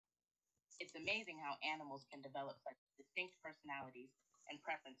It's amazing how animals can develop such distinct personalities and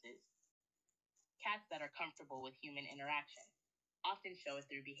preferences. Cats that are comfortable with human interaction often show it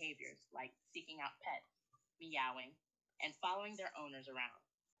through behaviors like seeking out pets, meowing, and following their owners around.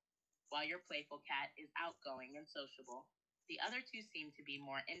 While your playful cat is outgoing and sociable, the other two seem to be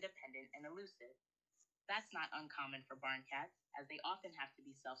more independent and elusive. That's not uncommon for barn cats, as they often have to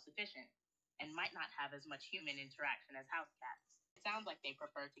be self sufficient and might not have as much human interaction as house cats. It sounds like they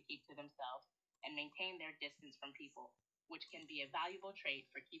prefer to keep to themselves and maintain their distance from people, which can be a valuable trait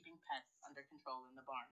for keeping pets under control in the barn.